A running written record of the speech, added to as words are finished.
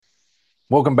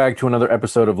Welcome back to another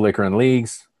episode of Liquor and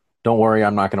Leagues. Don't worry,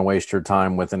 I'm not going to waste your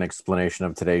time with an explanation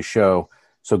of today's show.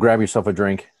 So grab yourself a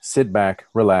drink, sit back,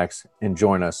 relax, and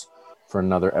join us for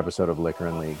another episode of Liquor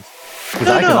and Leagues. Because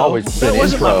I can always that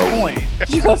wasn't intro. my point.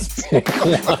 Just pick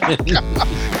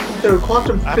one. So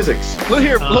quantum physics. Look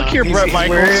here, Brett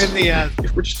Michaels.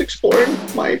 If we're just exploring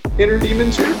my inner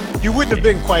demons here. You wouldn't have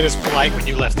been quite as polite when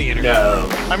you left the interview. No.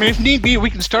 I mean, if need be, we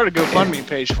can start a GoFundMe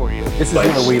page for you. This is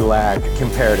where we lack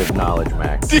comparative knowledge,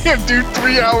 Max. Damn, dude,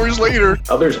 3 hours later.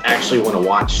 Others actually want to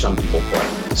watch some people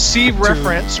play. See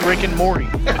reference Rick and Morty.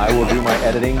 I will do my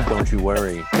editing, don't you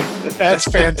worry. That's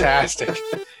fantastic.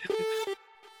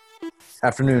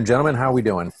 Afternoon, gentlemen. How are we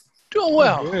doing? Doing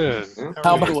well. Good.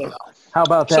 How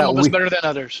about that? Some of us better than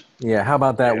others. Yeah, how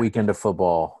about that weekend of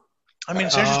football? I mean,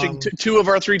 it's interesting. Two of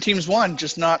our three teams won,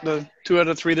 just not the 2 out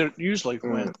of 3 that usually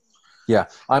win. Yeah,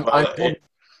 go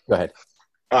ahead.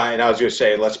 And I was going to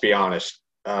say, let's be honest,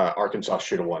 Arkansas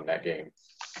should have won that game.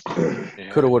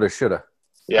 Coulda, woulda, shoulda.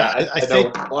 Yeah, I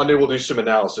think Monday we'll do some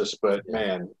analysis, but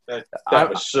man, that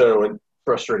was so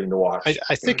frustrating to watch.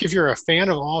 I think if you're a fan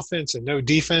of offense and no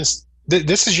defense,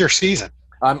 this is your season.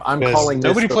 I'm calling this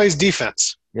nobody plays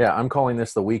defense. Yeah, I'm calling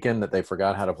this the weekend that they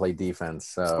forgot how to play defense.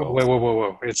 So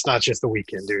Whoa. It's not just the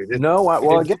weekend, dude.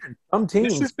 Again, some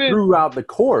teams throughout the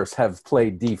course have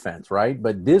played defense, right?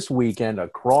 But this weekend,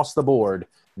 across the board,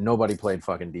 nobody played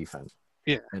fucking defense.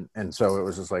 Yeah. And so it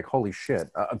was just like, holy shit.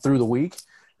 Through the week,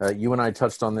 you and I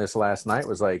touched on this last night,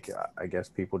 was like, I guess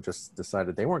people just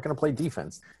decided they weren't going to play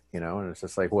defense, and it's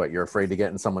just like, what, you're afraid to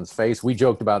get in someone's face? We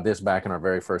joked about this back in our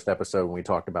very first episode when we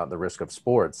talked about the risk of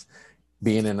sports,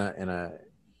 being in a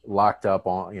locked up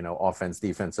on, offense,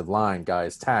 defensive line,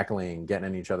 guys tackling, getting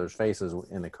in each other's faces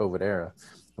in the COVID era.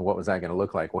 And what was that going to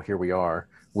look like? Well, here we are,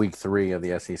 week 3 of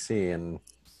the SEC. And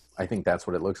I think that's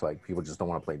what it looks like. People just don't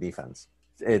want to play defense.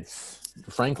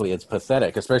 Frankly, it's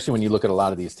pathetic, especially when you look at a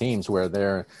lot of these teams where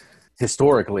they're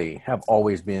historically have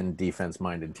always been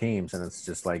defense-minded teams. And it's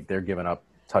just like, they're giving up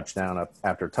touchdown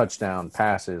after touchdown,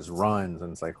 passes, runs.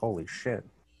 And it's like, holy shit.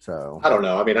 So I don't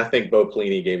know. I mean, I think Bo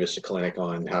Pelini gave us a clinic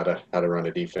on how to run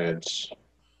a defense.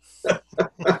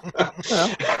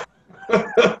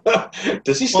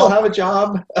 Does he still have a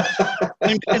job?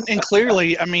 and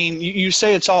clearly, I mean, you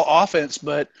say it's all offense,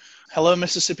 but hello,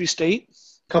 Mississippi State.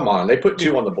 Come on, they put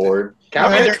 2 on the board. Come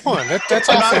on, that's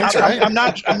offense, right? I'm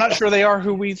not sure they are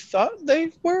who we thought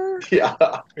they were. Yeah,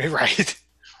 right.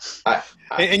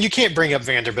 And you can't bring up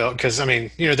Vanderbilt because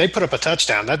they put up a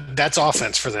touchdown. That's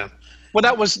offense for them. Well,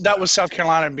 that was South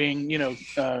Carolina being,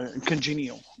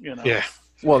 congenial, Yeah.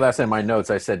 Well, that's in my notes.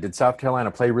 I said, did South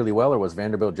Carolina play really well, or was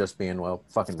Vanderbilt just being,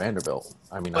 fucking Vanderbilt?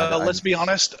 I mean, let's be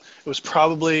honest. It was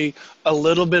probably a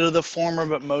little bit of the former,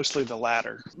 but mostly the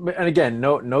latter. And again,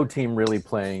 no team really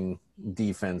playing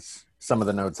defense. Some of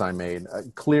the notes I made.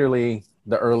 Clearly,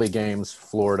 the early games,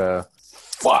 Florida,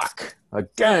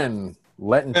 again,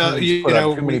 letting teams put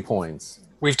up too many points.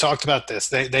 We've talked about this.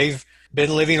 They've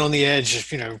been living on the edge,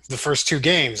 the first 2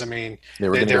 games. I mean,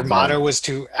 their motto was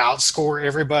to outscore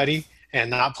everybody and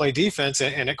not play defense,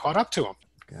 and it caught up to them.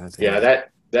 Yeah,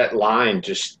 that line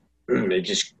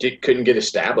couldn't get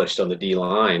established on the D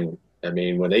line. I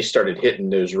mean, when they started hitting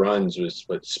those runs was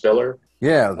Spiller.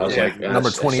 Yeah, I was like, number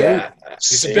 28.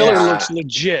 Spiller looks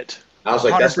legit. I was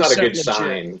like, that's not a good legit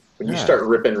sign. When you start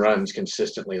ripping runs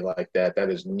consistently like that, that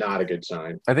is not a good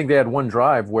sign. I think they had one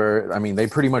drive where, they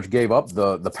pretty much gave up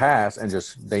the pass and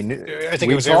they knew. I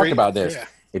think we talked about this. Yeah.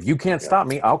 If you can't stop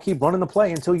me, I'll keep running the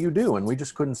play until you do, and we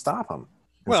just couldn't stop them.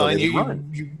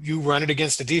 You run it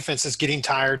against a defense that's getting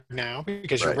tired now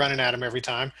because you're running at them every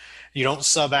time. You don't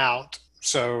sub out,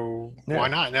 so why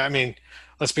not? I mean,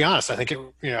 let's be honest. I think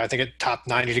it topped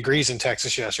 90 degrees in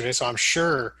Texas yesterday, so I'm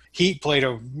sure heat played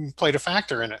a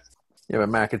factor in it. Yeah, but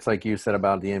Mac, it's like you said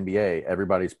about the NBA.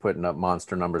 Everybody's putting up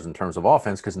monster numbers in terms of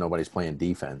offense because nobody's playing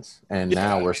defense, and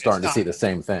now we're starting to see the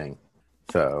same thing.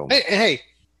 So hey.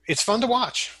 It's fun to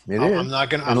watch. I'm not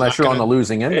gonna unless you're on the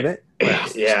losing end of it.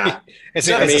 Yeah, as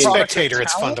a spectator,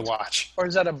 it's fun to watch. Or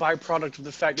is that a byproduct of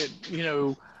the fact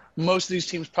that most of these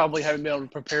teams probably haven't been able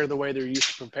to prepare the way they're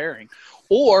used to preparing?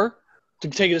 Or to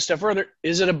take it a step further,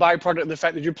 is it a byproduct of the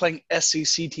fact that you're playing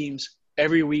SEC teams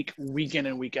every week, week in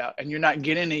and week out, and you're not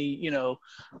getting any,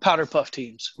 powder puff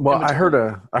teams? Well, I heard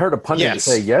a pundit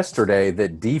say yesterday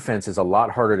that defense is a lot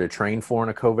harder to train for in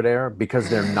a COVID era because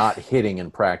they're not hitting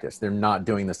in practice. They're not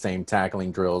doing the same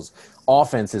tackling drills.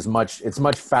 Offense is much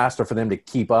faster for them to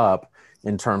keep up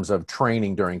in terms of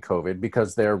training during COVID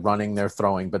because they're running, they're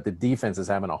throwing, but the defense is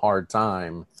having a hard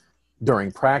time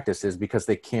during practices because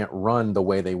they can't run the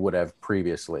way they would have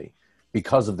previously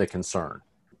because of the concern.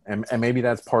 And maybe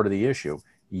that's part of the issue.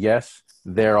 yes,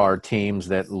 there are teams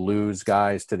that lose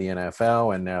guys to the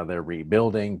NFL and now they're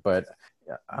rebuilding, but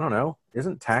I don't know.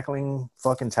 Isn't tackling?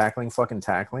 Like,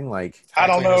 I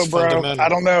don't know, bro. Fundamental. I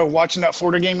don't know. Watching that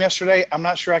Florida game yesterday, I'm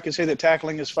not sure I can say that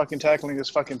tackling is fucking tackling.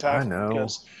 I know.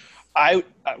 Because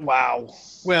wow.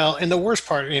 Well, and the worst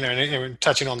part, and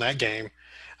touching on that game,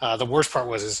 the worst part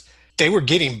was they were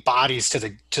getting bodies to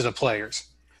the players.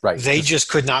 Right. They just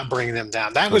could not bring them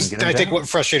down. That was, I think, what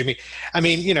frustrated me. I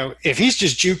mean, if he's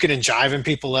just juking and jiving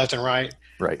people left and right,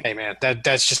 hey man,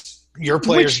 that's just your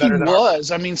players Which better he than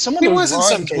was. I mean, some of those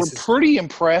runs were pretty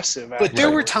impressive. But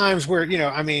there were times where,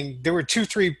 there were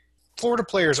 2-3 Florida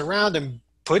players around him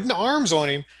putting arms on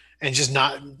him and just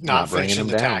not finishing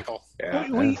the tackle. Yeah.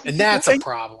 And that's a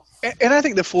problem. And I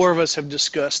think the four of us have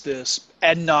discussed this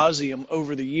ad nauseum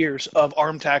over the years of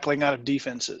arm tackling out of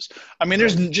defenses. I mean,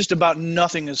 there's just about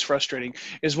nothing as frustrating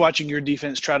as watching your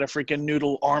defense try to freaking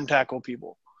noodle arm tackle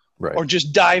people. Right. Or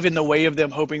just dive in the way of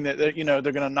them hoping that, they're going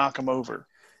to knock them over.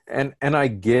 And I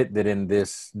get that in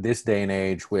this day and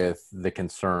age with the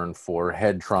concern for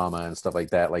head trauma and stuff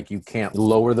like that, like you can't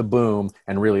lower the boom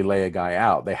and really lay a guy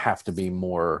out. They have to be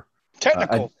more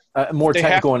technical.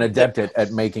 Technical and adept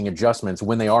at making adjustments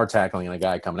when they are tackling a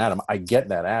guy coming at them. I get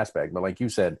that aspect, but like you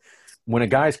said, when a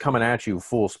guy's coming at you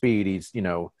full speed, he's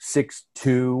 6'2",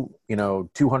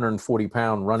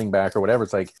 240-pound running back or whatever.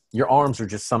 It's like your arms are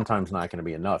just sometimes not going to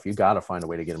be enough. You got to find a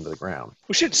way to get him to the ground.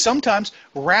 Well, shit, sometimes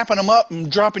wrapping them up and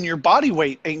dropping your body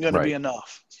weight ain't going to be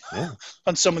enough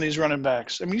on some of these running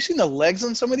backs. I mean, you seen the legs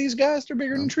on some of these guys? They're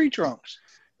bigger than tree trunks.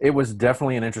 It was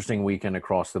definitely an interesting weekend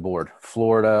across the board.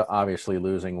 Florida, obviously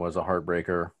losing was a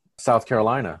heartbreaker. South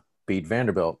Carolina beat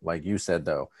Vanderbilt, like you said,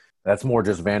 though. That's more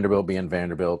just Vanderbilt being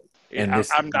Vanderbilt. Yeah,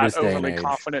 I'm not overly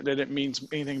confident that it means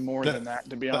anything more than that,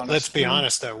 to be honest. Let's be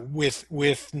honest, though.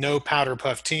 With no powder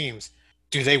puff teams,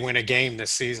 do they win a game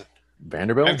this season?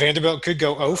 Vanderbilt? And Vanderbilt could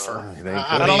go over.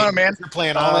 I don't know, man. They're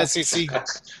playing all SEC.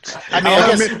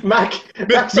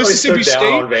 Mississippi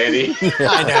State. Vandy.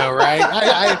 I know,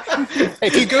 right?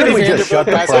 If you go to Vanderbilt,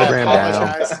 guys, I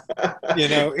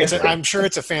apologize. I'm sure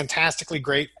it's a fantastically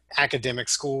great academic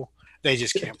school. They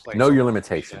just can't play. Know your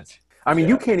limitations. I mean,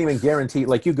 you can't even guarantee.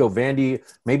 Like you go maybe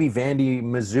Vandy,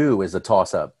 Mizzou is a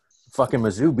toss-up. Fucking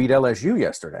Mizzou beat LSU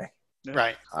yesterday.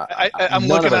 Right. I'm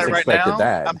looking at it right now.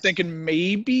 I'm thinking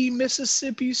maybe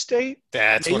Mississippi State.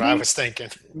 That's what I was thinking.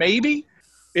 Maybe.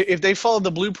 If they followed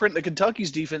the blueprint that Kentucky's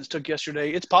defense took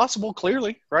yesterday, it's possible,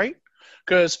 clearly, right?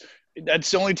 Because that's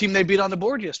the only team they beat on the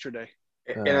board yesterday.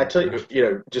 And I tell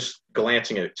you, just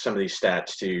glancing at some of these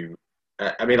stats too,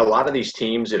 I mean, a lot of these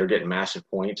teams that are getting massive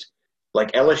points,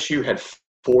 like LSU had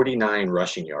 49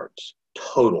 rushing yards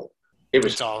total. It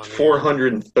was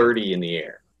 430 in the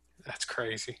air. That's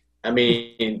crazy. I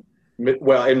mean,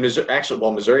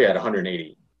 Missouri had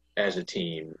 180 as a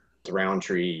team.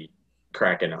 Roundtree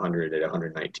cracking 100 at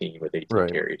 119 with 18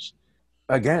 carries.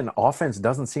 Again, offense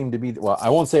doesn't seem to be – well,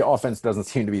 I won't say offense doesn't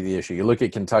seem to be the issue. You look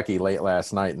at Kentucky late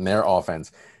last night and their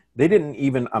offense, they didn't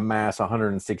even amass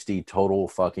 160 total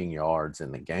fucking yards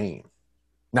in the game.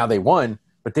 Now, they won,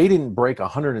 but they didn't break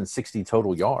 160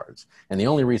 total yards. And the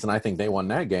only reason I think they won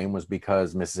that game was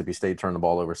because Mississippi State turned the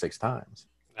ball over 6 times.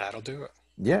 That'll do it.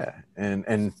 Yeah,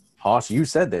 and Hoss, you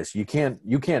said this. You can't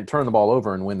turn the ball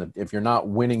over and win if you're not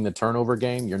winning the turnover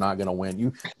game, you're not going to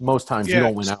win. Most times you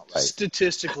don't win outright.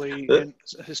 Statistically and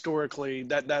historically,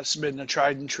 that's been a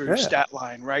tried and true stat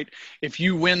line, right? If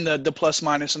you win the plus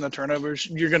minus and the turnovers,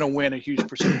 you're going to win a huge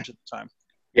percentage of the time.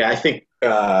 Yeah, I think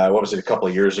what was it, a couple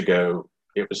of years ago?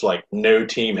 It was like no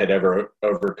team had ever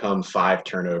overcome 5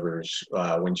 turnovers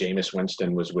when Jameis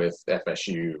Winston was with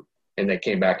FSU. And they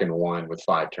came back and won with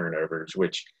 5 turnovers,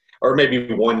 or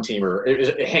maybe one team, or it was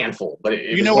a handful. But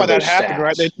you know why that happened,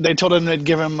 right? They told him they'd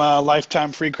give him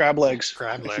lifetime free crab legs.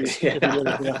 Crab legs.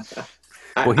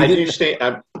 I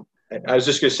was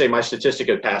just going to say my statistic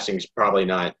of passing is probably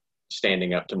not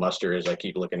standing up to muster as I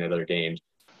keep looking at other games.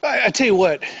 I tell you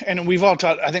what, and we've all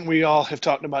talked. I think we all have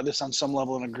talked about this on some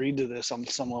level and agreed to this on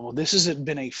some level. This has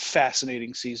been a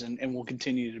fascinating season, and will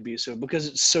continue to be so because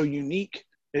it's so unique.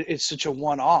 It's such a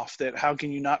one-off that how can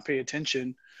you not pay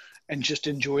attention and just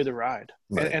enjoy the ride?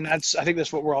 Right. And I think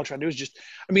that's what we're all trying to do is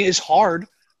it's hard,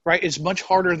 right? It's much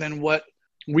harder than what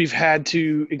we've had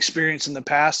to experience in the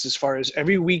past as far as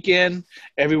every weekend,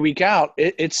 every week out.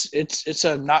 It's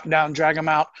a knockdown, drag them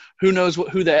out. Who knows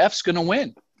who the F's going to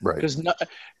win? Right. Because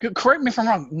correct me if I'm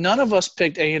wrong. None of us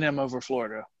picked A&M over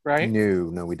Florida, right?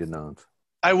 No, we did not.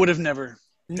 I would have never.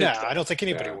 No, I don't think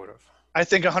anybody would have. I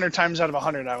think 100 times out of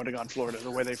 100, I would have gone Florida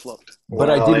the way they've looked. But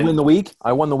I did win the week.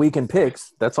 I won the week in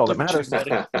picks. That's all that matters. Look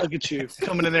at you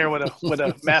coming in there with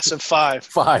a massive 5.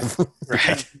 5.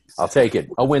 Right. I'll take it.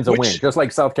 A win's a win. Just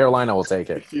like South Carolina will take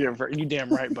it. You damn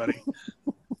right, buddy.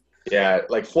 Yeah,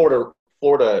 like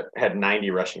Florida had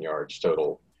 90 rushing yards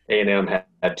total. A&M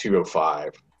had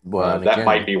 205. Well, that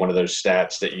might be one of those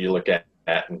stats that you look at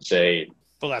and say,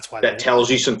 well, that's why that tells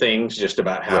you some things just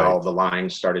about how the line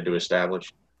started to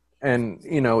establish. And,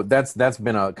 that's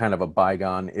been a kind of a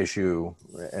bygone issue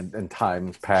in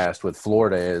times past with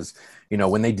Florida is,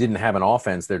 when they didn't have an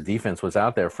offense, their defense was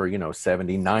out there for,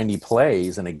 70, 90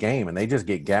 plays in a game, and they just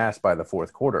get gassed by the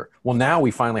fourth quarter. Well, now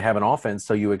we finally have an offense,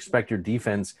 so you expect your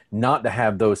defense not to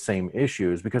have those same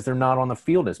issues because they're not on the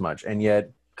field as much. And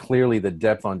yet, clearly the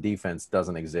depth on defense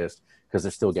doesn't exist because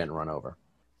they're still getting run over.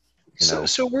 So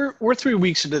we're 3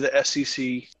 weeks into the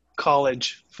SEC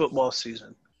college football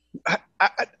season.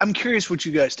 I'm curious what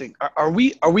you guys think. Are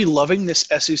we loving this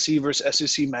SEC versus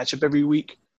SEC matchup every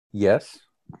week? Yes,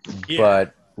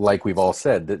 but like we've all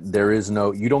said, that there is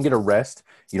you don't get a rest.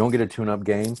 You don't get a tune-up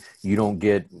game. You don't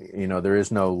get, there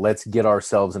is no let's get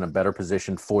ourselves in a better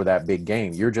position for that big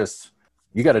game. You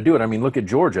got to do it. I mean, look at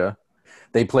Georgia.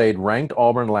 They played ranked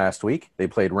Auburn last week. They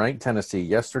played ranked Tennessee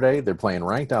yesterday. They're playing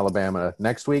ranked Alabama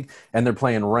next week, and they're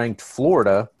playing ranked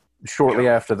Florida shortly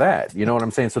after that. You know what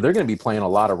I'm saying? So they're going to be playing a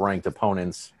lot of ranked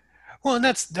opponents. Well, and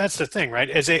that's the thing, right?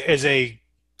 As a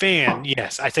fan,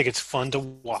 yes, I think it's fun to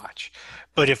watch.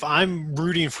 But if I'm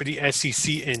rooting for the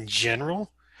SEC in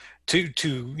general to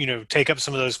take up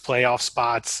some of those playoff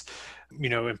spots,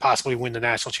 and possibly win the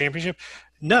national championship,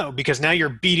 no, because now you're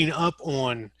beating up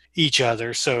on each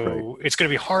other. So it's going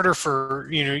to be harder for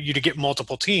you to get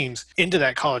multiple teams into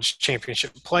that college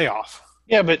championship playoff.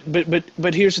 Yeah,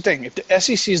 but here's the thing: if the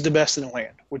SEC is the best in the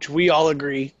land, which we all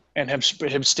agree and have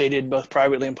stated both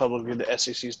privately and publicly, the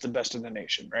SEC is the best in the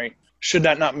nation, right? Should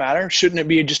that not matter? Shouldn't it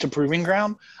be just a proving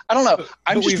ground? I don't know.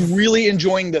 I'm just really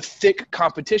enjoying the thick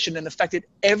competition and the fact that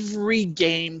every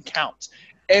game counts.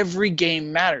 Every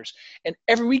game matters. And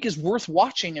every week is worth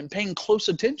watching and paying close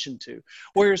attention to.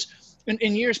 Whereas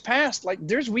in years past, like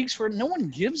there's weeks where no one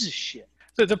gives a shit.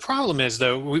 The problem is,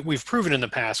 though, we've proven in the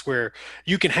past where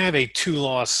you can have a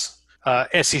 2-loss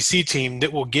SEC team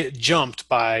that will get jumped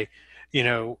by,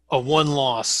 a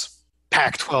 1-loss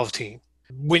Pac-12 team.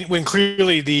 When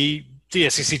clearly the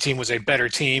SEC team was a better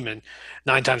team and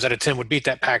 9 times out of 10 would beat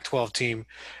that Pac-12 team,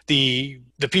 the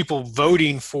people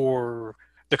voting for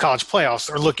the college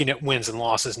playoffs are looking at wins and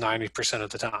losses 90% of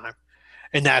the time.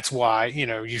 And that's why,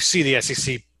 you see the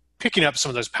SEC picking up some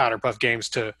of those powder puff games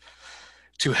to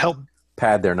help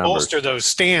pad their numbers, bolster those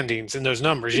standings and those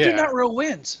numbers. They're not real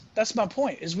wins. That's my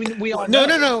point. Is we all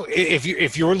no.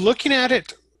 If you're looking at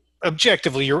it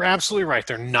objectively, you're absolutely right.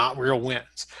 They're not real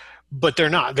wins, but they're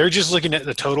not. They're just looking at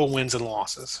the total wins and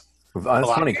losses. That's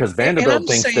funny because Vanderbilt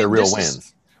thinks they're real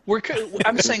wins.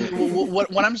 I'm saying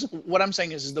what I'm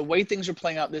saying is the way things are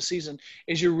playing out this season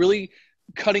is you're really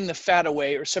cutting the fat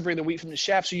away or separating the wheat from the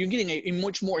chaff. So you're getting a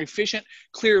much more efficient,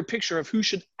 clearer picture of who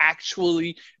should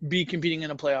actually be competing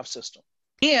in a playoff system.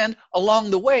 And along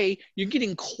the way, you're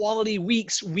getting quality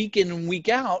weeks, week in and week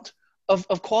out of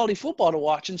quality football to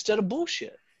watch instead of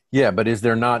bullshit. Yeah, but is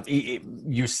there not –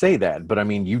 you say that, but, I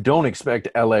mean, you don't expect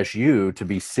LSU to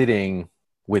be sitting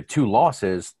with 2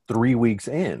 losses 3 weeks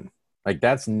in. Like,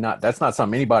 that's not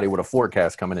something anybody would have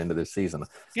forecast coming into this season.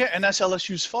 Yeah, and that's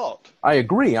LSU's fault. I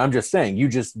agree. I'm just saying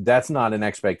that's not an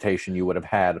expectation you would have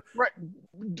had. Right.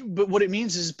 But what it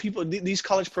means is people, these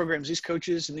college programs, these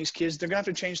coaches and these kids, they're going to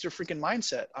have to change their freaking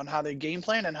mindset on how they game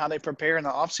plan and how they prepare in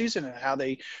the offseason and how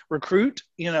they recruit.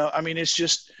 It's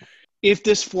just if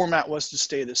this format was to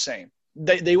stay the same,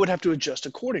 they would have to adjust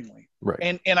accordingly.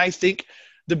 Right. And I think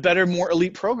the better, more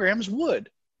elite programs would.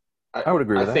 I would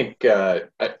agree with that.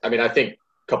 I think a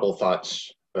couple of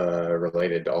thoughts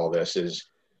related to all this is,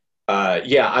 I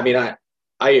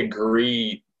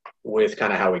agree with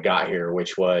kind of how we got here,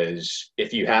 which was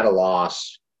if you had a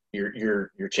loss, your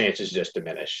chances just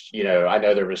diminished. I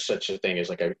know there was such a thing as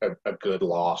like a good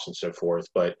loss and so forth,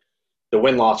 but the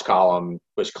win-loss column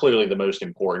was clearly the most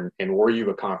important. And were you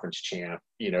a conference champ,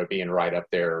 being right up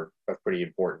there, pretty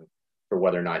important for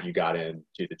whether or not you got into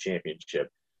the championship.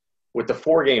 With the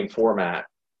 4-game format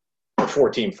or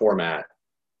 4-team format,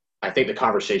 I think the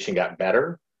conversation got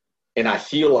better. And I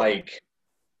feel like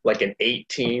an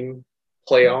 8-team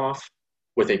playoff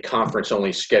with a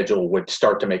conference-only schedule would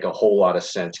start to make a whole lot of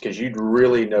sense because you'd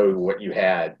really know what you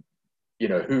had,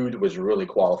 who was really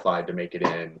qualified to make it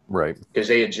in. Right. Because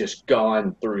they had just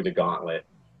gone through the gauntlet.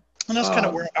 And that's kind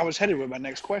of where I was headed with my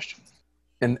next question.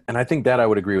 And I think that I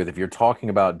would agree with. If you're talking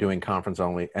about doing conference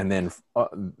only, and then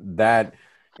that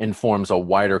informs a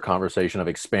wider conversation of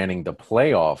expanding the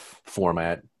playoff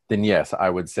format, then yes, I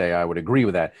would say I would agree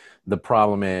with that. The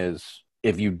problem is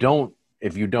if you don't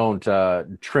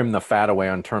trim the fat away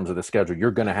on terms of the schedule,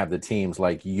 you're going to have the teams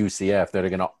like UCF that are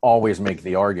going to always make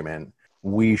the argument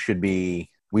we should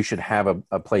have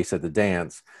a place at the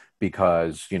dance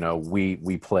because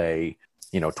we play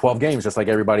 12 games just like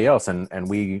everybody else, and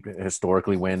we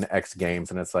historically win X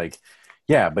games, and it's like,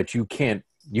 yeah, but you get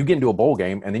into a bowl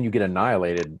game and then you get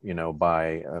annihilated,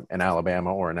 by an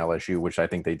Alabama or an LSU, which I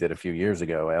think they did a few years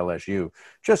ago. LSU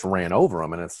just ran over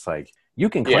them, and it's like you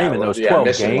can claim in those 12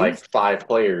 missing games like 5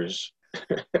 players.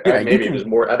 Yeah, maybe it was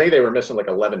more. I think they were missing like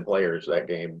 11 players that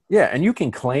game. Yeah, and you can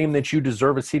claim that you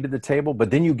deserve a seat at the table, but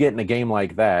then you get in a game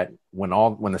like that when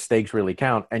the stakes really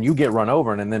count, and you get run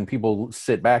over, and then people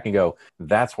sit back and go,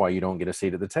 "That's why you don't get a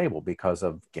seat at the table because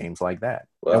of games like that."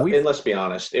 Well, and let's be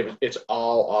honest, it's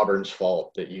all Auburn's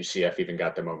fault that UCF even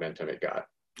got the momentum it got.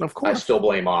 Of course, I still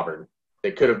blame Auburn.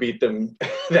 They could have beat them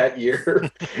that year.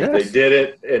 Yes. They did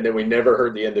it, and then we never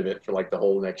heard the end of it for like the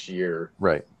whole next year.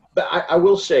 Right. But I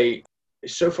will say,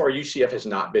 so far, UCF has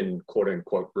not been, quote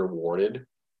unquote, rewarded,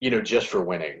 just for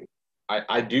winning.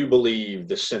 I do believe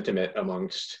the sentiment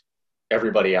amongst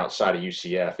everybody outside of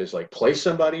UCF is like, play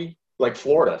somebody like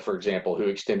Florida, for example, who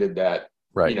extended that,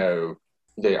 right.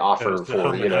 The offer for,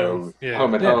 home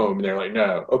and home. And they're like,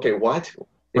 no. Okay, what?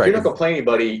 If you're not going to play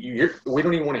anybody, we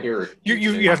don't even want to hear it.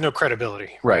 You have no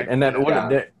credibility. Right. And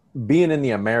that being in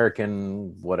the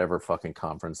American whatever fucking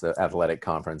conference, the athletic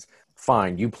conference,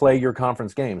 fine, you play your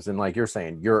conference games, and like you're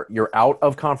saying, your out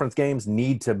of conference games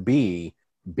need to be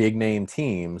big name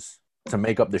teams to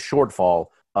make up the shortfall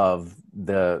of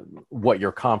what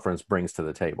your conference brings to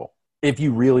the table if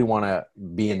you really want to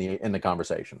be in the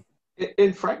conversation.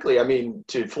 And frankly, I mean,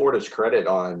 to Florida's credit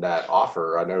on that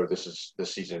offer, I know this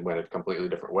season went a completely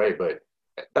different way, but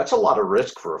that's a lot of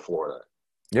risk for Florida.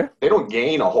 Yeah, they don't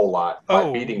gain a whole lot by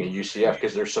beating a UCF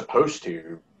because they're supposed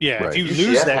to. Yeah, right. If you UCF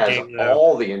lose that has game,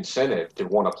 all the incentive to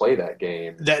want to play that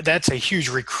game. That's a huge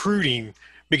recruiting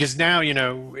because now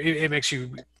it makes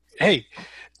you. Hey,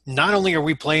 not only are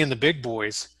we playing the big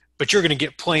boys, but you're going to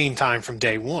get playing time from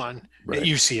day one at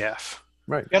UCF.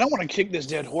 Right. I don't want to kick this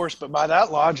dead horse, but by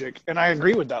that logic, and I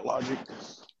agree with that logic,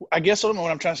 I guess what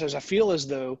I'm trying to say is I feel as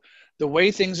though the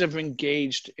way things have been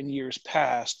gauged in years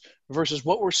past versus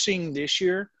what we're seeing this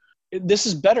year, this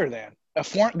is better than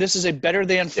this is a better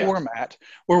than format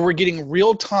where we're getting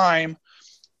real time,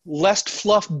 less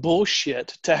fluff bullshit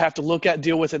to have to look at,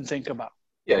 deal with, and think about.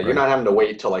 Yeah, you're not having to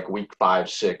wait till like week 5,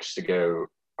 6 to go,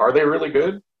 are they really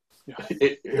good? Yeah.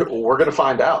 We're going to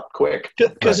find out quick.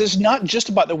 Because it's not just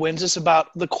about the wins. It's about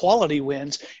the quality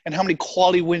wins and how many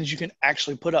quality wins you can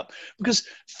actually put up. Because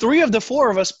 3 of the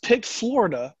 4 of us picked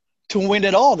Florida to win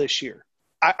it all this year.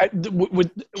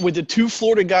 With the 2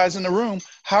 Florida guys in the room,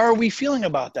 how are we feeling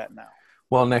about that now?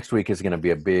 Well, next week is going to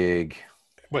be a big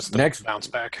next bounce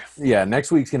back. Yeah,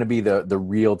 next week's going to be the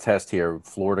real test here.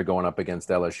 Florida going up against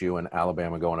LSU and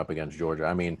Alabama going up against Georgia.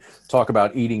 I mean, talk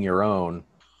about eating your own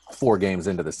 4 games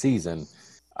into the season.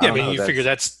 Yeah, you figure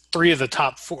that's 3 of the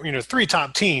top 4, 3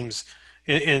 top teams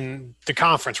in the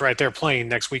conference right there playing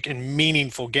next week in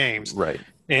meaningful games. Right.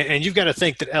 And you've got to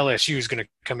think that LSU is going to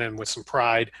come in with some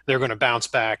pride. They're going to bounce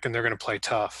back, and they're going to play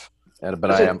tough.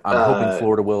 But I'm hoping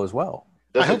Florida will as well.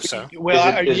 I hope so.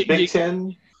 Well, is Big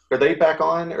Ten, are they back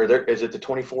on? Or is it the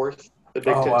 24th the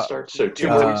Big Ten starts? So 2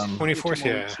 weeks? 24th,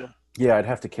 yeah. Yeah, I'd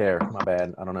have to care. My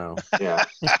bad. I don't know. Yeah.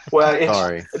 Well,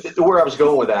 sorry. Where I was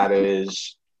going with that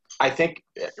is I think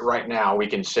right now we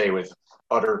can say with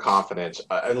utter confidence,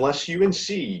 unless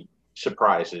UNC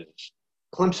surprises,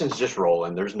 Clemson's just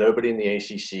rolling. There's nobody in the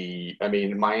ACC. I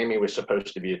mean, Miami was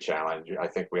supposed to be a challenge. I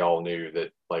think we all knew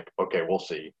that, like, okay, we'll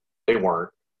see. They weren't.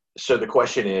 So the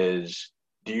question is,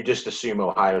 do you just assume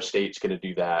Ohio State's going to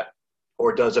do that?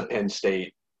 Or does a Penn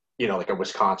State, like a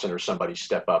Wisconsin or somebody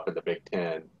step up in the Big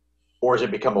Ten? Or does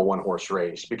it become a one-horse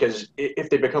race? Because if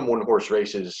they become one-horse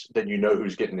races, then you know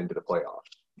who's getting into the playoffs.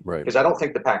 Right. Because I don't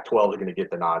think the Pac-12 is going to get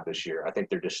the nod this year. I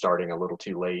think they're just starting a little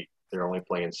too late. They're only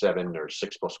playing 7 or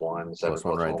 6 plus 1, 7 plus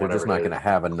 1. Right. They're just not going to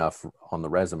have enough on the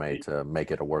resume to make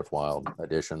it a worthwhile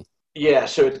addition. Yeah.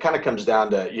 So it kind of comes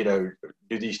down to,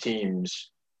 do these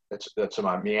teams – that's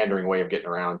my meandering way of getting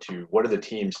around to what do the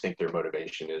teams think their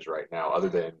motivation is right now other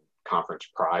than conference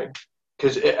pride?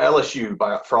 Because LSU,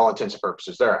 for all intents and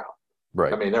purposes, they're out.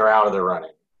 Right. I mean, they're out of the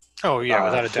running. Oh, yeah,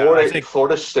 without a doubt. I think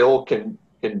Florida still can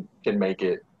make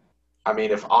it. I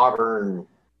mean, if Auburn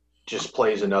just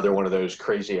plays another one of those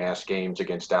crazy-ass games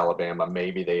against Alabama,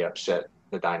 maybe they upset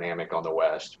the dynamic on the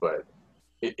West. But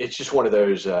it's just one of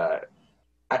those.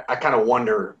 I kind of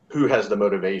wonder who has the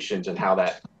motivations and how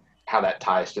that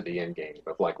ties to the end game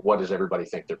of like what does everybody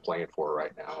think they're playing for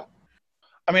right now.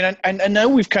 I mean, I know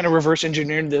we've kind of reverse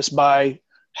engineered this by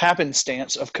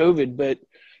happenstance of COVID, but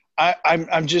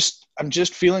I'm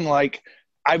just feeling like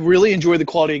I really enjoy the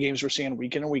quality of games we're seeing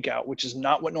week in and week out, which is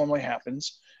not what normally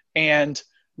happens. And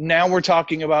now we're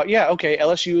talking about, okay,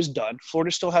 LSU is done.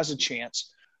 Florida still has a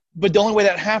chance. But the only way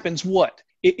that happens, what?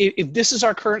 If this is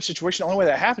our current situation, the only way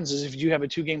that happens is if you have a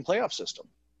 2-game playoff system,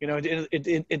 at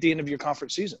the end of your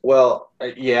conference season. Well,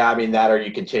 yeah, I mean, that or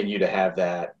you continue to have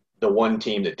that. The one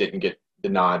team that didn't get the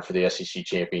nod for the SEC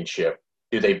championship,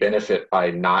 do they benefit by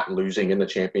not losing in the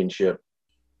championship?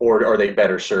 Or are they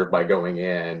better served by going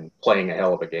in, playing a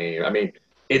hell of a game? I mean,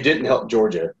 it didn't help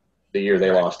Georgia the year they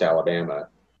lost to Alabama.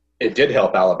 It did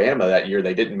help Alabama that year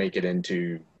they didn't make it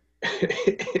into the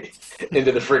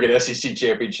friggin' SEC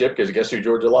championship because guess who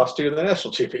Georgia lost to in the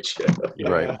national championship?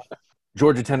 Right.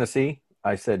 Georgia, Tennessee.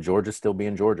 I said Georgia still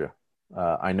being Georgia.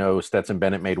 I know Stetson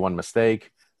Bennett made one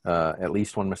mistake, at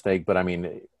least one mistake, but I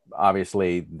mean,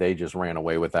 obviously they just ran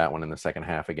away with that one in the second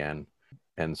half again.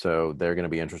 And so they're going to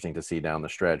be interesting to see down the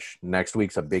stretch. Next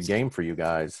week's a big game for you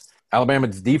guys.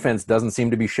 Alabama's defense doesn't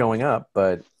seem to be showing up,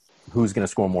 but who's going to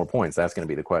score more points? That's going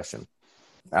to be the question.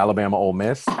 Alabama, Ole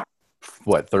Miss,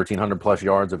 1,300-plus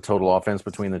yards of total offense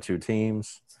between the two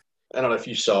teams. I don't know if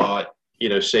you saw,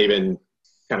 Saban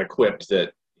kind of quipped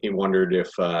that he wondered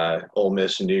if Ole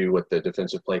Miss knew what the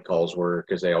defensive play calls were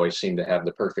because they always seem to have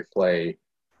the perfect play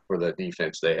for the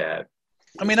defense they had.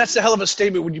 I mean, that's a hell of a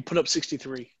statement when you put up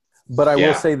 63. But I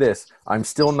will say this. I'm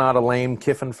still not a lame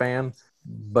Kiffin fan,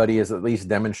 but he is at least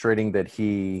demonstrating that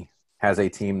he has a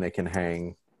team that can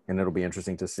hang, and it'll be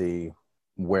interesting to see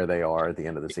where they are at the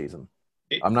end of the season.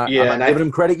 I'm not giving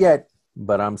him credit yet,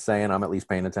 but I'm saying I'm at least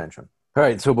paying attention. All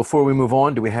right, so before we move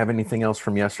on, do we have anything else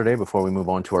from yesterday before we move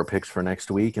on to our picks for next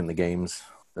week and the games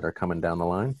that are coming down the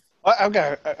line? I've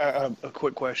got a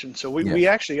quick question. So we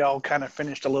actually all kind of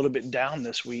finished a little bit down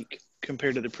this week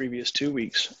compared to the previous 2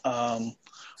 weeks.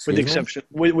 With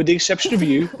the exception of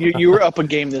you were up a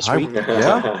game this week. But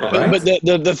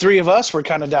the three of us were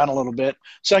kind of down a little bit.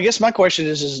 So I guess my question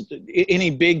is any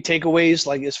big takeaways,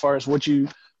 like as far as what you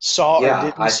saw or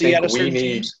didn't see out of certain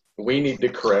teams? We need to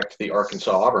correct the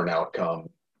Arkansas-Auburn outcome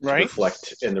to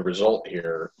reflect in the result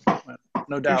here.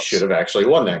 No doubt. We should have actually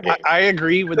won that game. I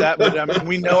agree with that, but I mean,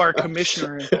 we know our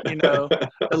commissioner,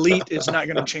 elite is not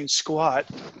going to change squat.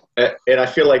 And I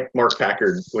feel like Mark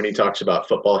Packard, when he talks about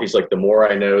football, he's like, the more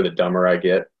I know, the dumber I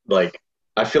get. Like,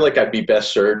 I feel like I'd be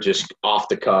best served just off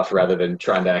the cuff rather than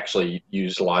trying to actually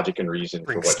use logic and reason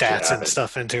bring for what stats and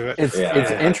stuff into it. It's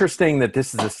interesting that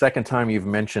this is the second time you've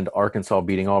mentioned Arkansas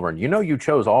beating Auburn. You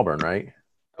chose Auburn, right?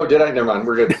 Oh, did I? Never mind.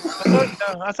 We're good.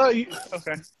 I thought you –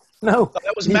 okay. No.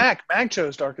 That was Mac. Mac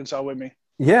chose Arkansas with me.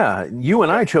 Yeah, you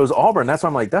and I chose Auburn. That's why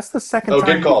I'm like, that's the second time. Oh,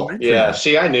 good call. Yeah, that.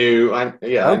 See, I knew. I knew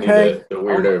the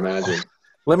weirdo imagine.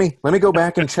 Let me go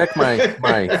back and check my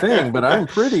thing, but I'm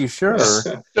pretty sure.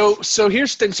 So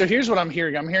here's the thing. So here's what I'm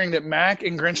hearing. I'm hearing that Mac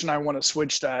and Grinch and I want to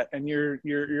switch that, and you're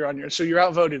on your. So you're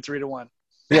outvoted 3-1.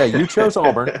 Yeah, you chose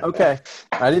Auburn. Okay,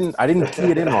 I didn't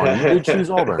key it in wrong. You did choose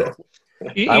Auburn.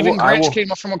 Even Grinch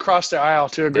came up from across the aisle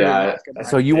to agree with Mac.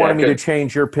 So you wanted me to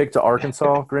change your pick to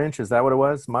Arkansas, Grinch? Is that what it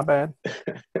was? My bad.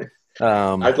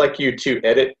 I'd like you to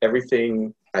edit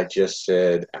everything I just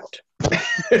said out.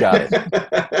 Got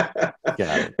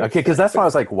it. Okay, because that's why I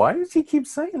was like, why does he keep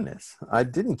saying this? I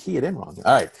didn't key it in wrong.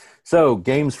 All right, so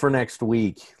games for next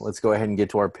week. Let's go ahead and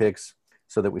get to our picks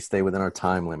so that we stay within our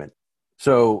time limit.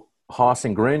 So Hoss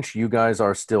and Grinch, you guys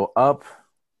are still up.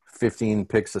 15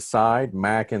 picks aside.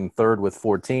 Mac in third with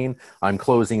 14. I'm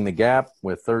closing the gap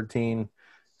with 13,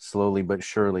 slowly but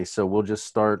surely. So we'll just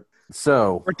start.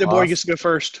 So birthday boy gets to go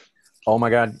first. Oh my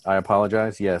God, I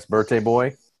apologize. Yes, birthday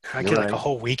boy. I get like a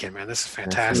whole weekend, man. This is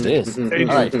fantastic. It is. All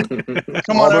right.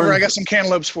 Come on over. I got some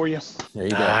cantaloupes for you. There you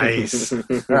nice. Go.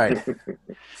 All right.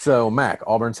 So Mac,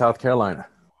 Auburn, South Carolina.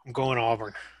 I'm going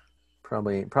Auburn.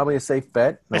 Probably a safe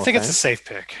bet. I think it's a safe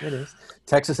pick. It is.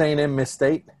 Texas A&M, Miss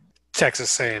State.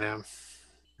 Texas A&M.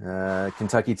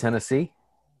 Kentucky, Tennessee.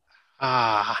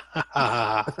 Yeah.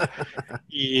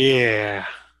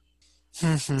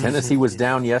 Tennessee was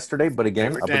down yesterday, but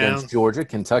again, up against Georgia.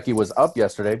 Kentucky was up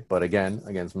yesterday, but again,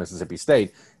 against Mississippi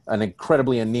State. An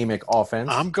incredibly anemic offense.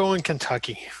 I'm going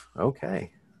Kentucky.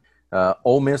 Okay.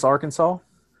 Ole Miss, Arkansas.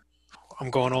 I'm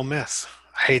going Ole Miss.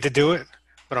 I hate to do it,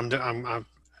 but I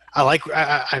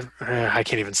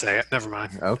can't even say it. Never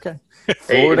mind. Okay.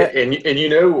 Florida, and you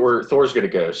know where Thor's going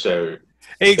to go. So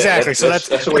exactly.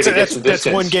 That's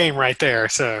one game right there.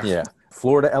 So yeah,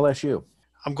 Florida, LSU.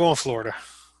 I'm going Florida.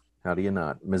 How do you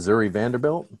not? Missouri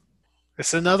Vanderbilt.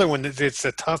 It's another one. It's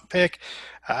a tough pick.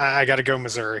 I got to go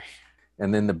Missouri.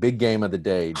 And then the big game of the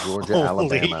day, Georgia,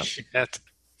 Holy Alabama. shit.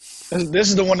 This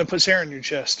is the one that puts hair on your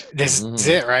chest. This is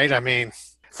it, right? I mean,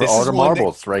 For this all is the one that-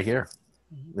 marbles right here.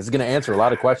 This is going to answer a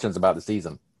lot of questions about the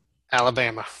season.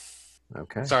 Alabama.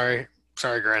 Okay. Sorry,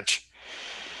 Grinch.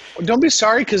 Well, don't be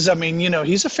sorry, because I mean,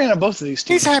 he's a fan of both of these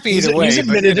teams. He's happy either way. He's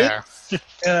admitted but, it.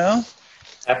 You know,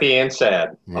 Happy and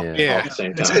sad all Yeah. at the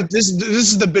same time. this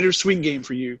is the bittersweet game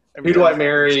for you. Who do I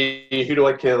marry? Who do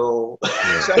I kill?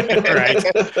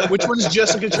 Right. Which one's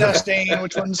Jessica Chastain?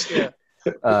 Which one's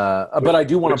But I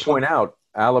do want Which to point out,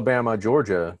 Alabama,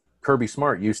 Georgia, Kirby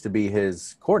Smart used to be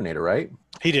his coordinator, right?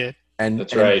 He did. And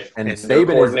That's right. And No Saban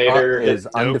coordinator. is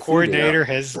No undefeated. coordinator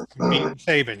has beaten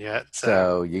Saban yet.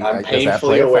 So I'm does that play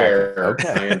painfully a aware. factor?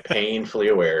 Okay. I am painfully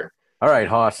aware. All right,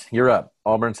 Hoss, you're up.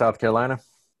 Auburn, South Carolina.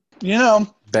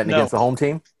 Betting no. against the home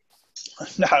team.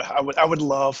 No, I would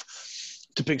love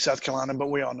to pick South Carolina, but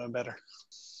we all know better.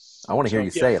 I want to hear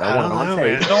you Yeah. say it. I want it on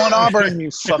tape. Go on Auburn, you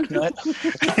fucknut.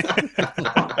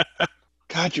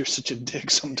 God, you're such a dick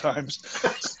sometimes.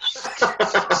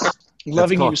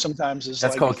 Loving called- you sometimes is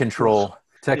That's like, called control.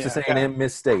 Texas Yeah. A&M,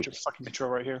 Miss State. Your fucking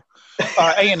control right here.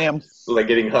 A&M. Like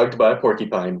getting hugged by a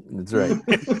porcupine. That's right.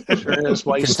 Sure is.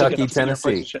 Why you Kentucky, sticking up for your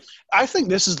Tennessee. president. I think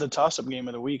this is the toss-up game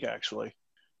of the week, actually.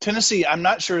 Tennessee, I'm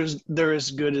not sure they're as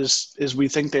good as we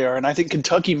think they are, and I think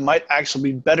Kentucky might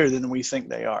actually be better than we think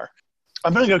they are.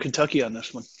 I'm going to go Kentucky on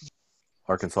this one.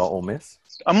 Arkansas, Ole Miss.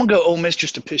 I'm going to go Ole Miss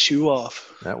just to piss you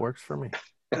off, That works for me.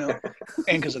 and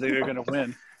because I think they're going to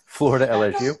win. Florida,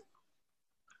 LSU.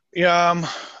 Yeah,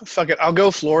 fuck it. I'll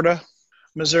go Florida,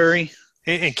 Missouri.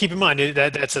 And keep in mind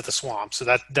that's at the Swamp,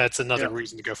 so that's another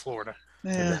reason to go Florida.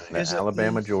 Yeah, is it?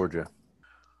 Alabama, Georgia.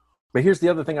 But here's the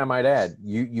other thing I might add.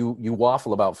 You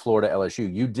waffle about Florida,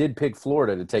 LSU. You did pick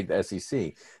Florida to take the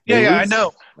SEC. Yeah, I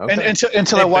know. Okay. And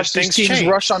until I But watch these things teams change.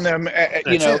 rush on them, That's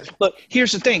it. Look,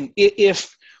 here's the thing: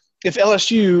 if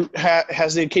LSU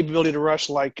has the capability to rush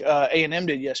like A&M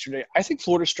did yesterday, I think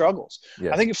Florida struggles.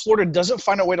 Yes. I think if Florida doesn't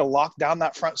find a way to lock down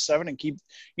that front seven and keep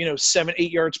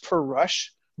 7-8 yards per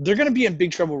rush, they're going to be in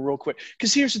big trouble real quick.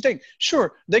 Because here's the thing: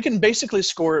 sure, they can basically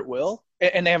score at will,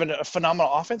 and they have a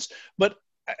phenomenal offense, but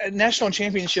a national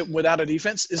championship without a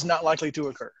defense is not likely to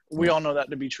occur. We all know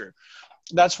that to be true.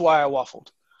 That's why I waffled.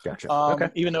 Gotcha. Okay.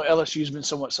 Even though LSU's been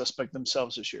somewhat suspect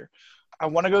themselves this year. I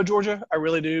want to go Georgia. I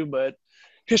really do, but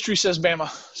history says Bama,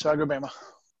 so I go Bama.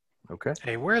 Okay.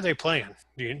 Hey, where are they playing?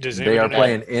 Does They are anybody know?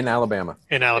 playing in Alabama.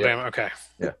 In Alabama. Okay.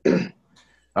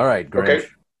 All right, Grinch.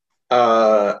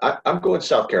 Okay. I'm going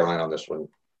South Carolina on this one.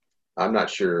 I'm not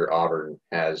sure Auburn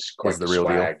has quite Is the the real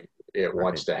deal. swag it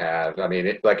wants to have. I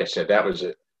mean, like I said, that was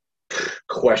a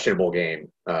questionable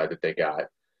game that they got.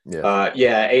 Yeah.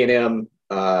 A&M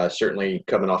certainly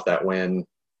coming off that win.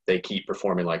 They keep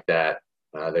performing like that.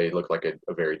 They look like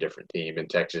a very different team. And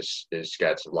Texas has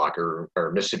got some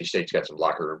Mississippi State's got some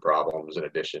locker room problems in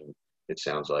addition, it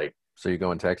sounds like. So you're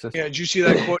going Texas? Yeah, did you see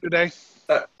that quote today?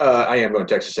 I am going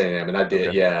Texas A&M, and I did.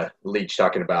 Okay. Yeah, Leach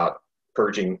talking about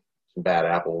purging some bad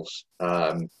apples.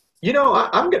 I'm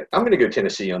gonna go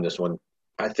Tennessee on this one.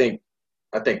 I think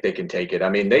they can take it. I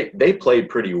mean, they played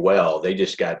pretty well. They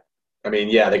just got. I mean,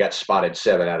 yeah, they got spotted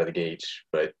 7 out of the gates,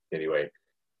 but anyway,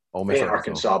 Ole Miss,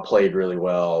 Arkansas played really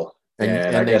well,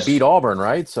 and I they guess, beat Auburn,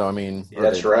 right? So I mean,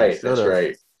 That's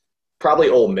right. Probably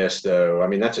Ole Miss, though. I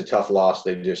mean, that's a tough loss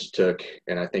they just took,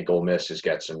 and I think Ole Miss has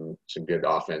got some good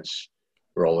offense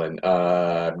rolling.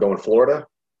 I'm going Florida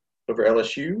over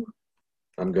LSU.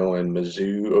 I'm going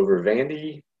Mizzou over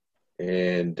Vandy,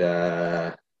 and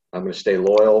I'm going to stay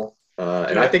loyal.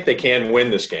 And I think they can win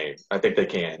this game. I think they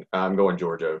can. I'm going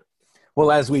Georgia.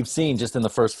 Well, as we've seen just in the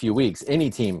first few weeks,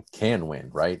 any team can win,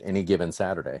 right? Any given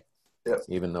Saturday. Yep.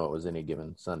 Even though it was any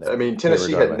given Sunday. I mean,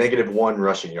 Tennessee had Regardless. -1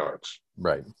 rushing yards.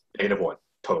 Right. -1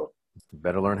 total.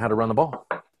 Better learn how to run the ball.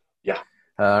 Yeah.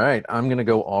 All right. I'm going to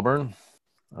go Auburn.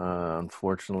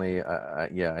 Unfortunately,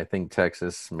 I think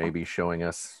Texas may be showing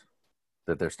us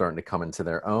that they're starting to come into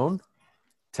their own.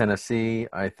 Tennessee,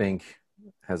 I think,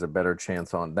 has a better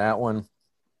chance on that one.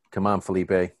 Come on,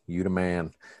 Felipe. You the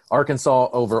man. Arkansas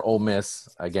over Ole Miss.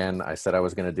 Again, I said I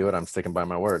was going to do it. I'm sticking by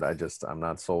my word. I'm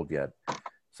not sold yet.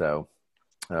 So,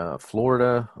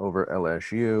 Florida over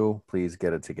LSU. Please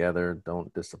get it together.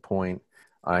 Don't disappoint.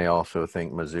 I also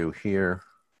think Mizzou here.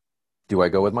 Do I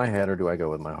go with my head or do I go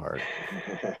with my heart?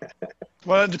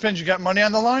 Well, it depends. You got money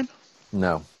on the line?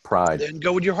 No, pride. Then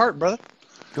go with your heart, brother.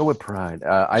 Go with pride.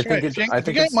 I think If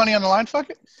you got money on the line, fuck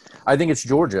it. I think it's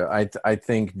Georgia. I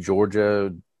think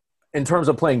Georgia, in terms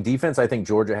of playing defense, I think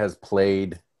Georgia has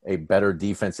played a better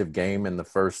defensive game in the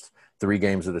first 3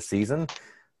 games of the season.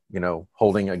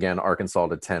 holding again Arkansas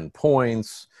to 10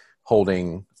 points,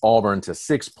 holding Auburn to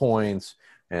 6 points,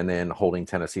 and then holding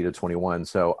Tennessee to 21.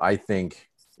 So I think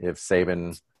if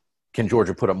Saban, can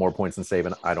Georgia put up more points than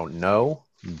Saban? I don't know,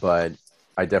 but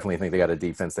I definitely think they got a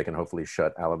defense that can hopefully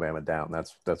shut Alabama down.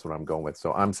 That's what I'm going with.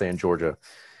 So I'm saying Georgia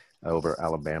over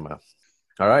Alabama.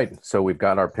 All right, so we've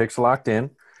got our picks locked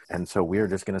in, and so we're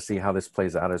just going to see how this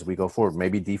plays out as we go forward.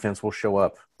 Maybe defense will show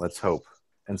up. Let's hope.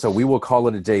 And so we will call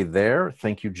it a day there.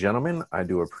 Thank you, gentlemen. I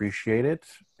do appreciate it,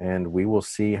 and we will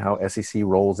see how SEC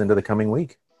rolls into the coming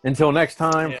week. Until next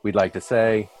time, we'd like to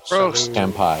say, Prost.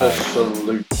 Empire.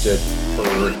 Salute to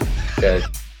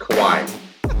Kawhi.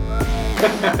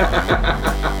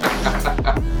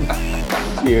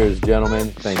 Cheers, gentlemen.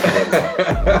 Thank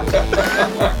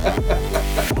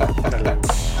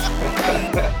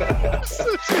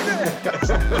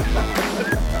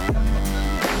you.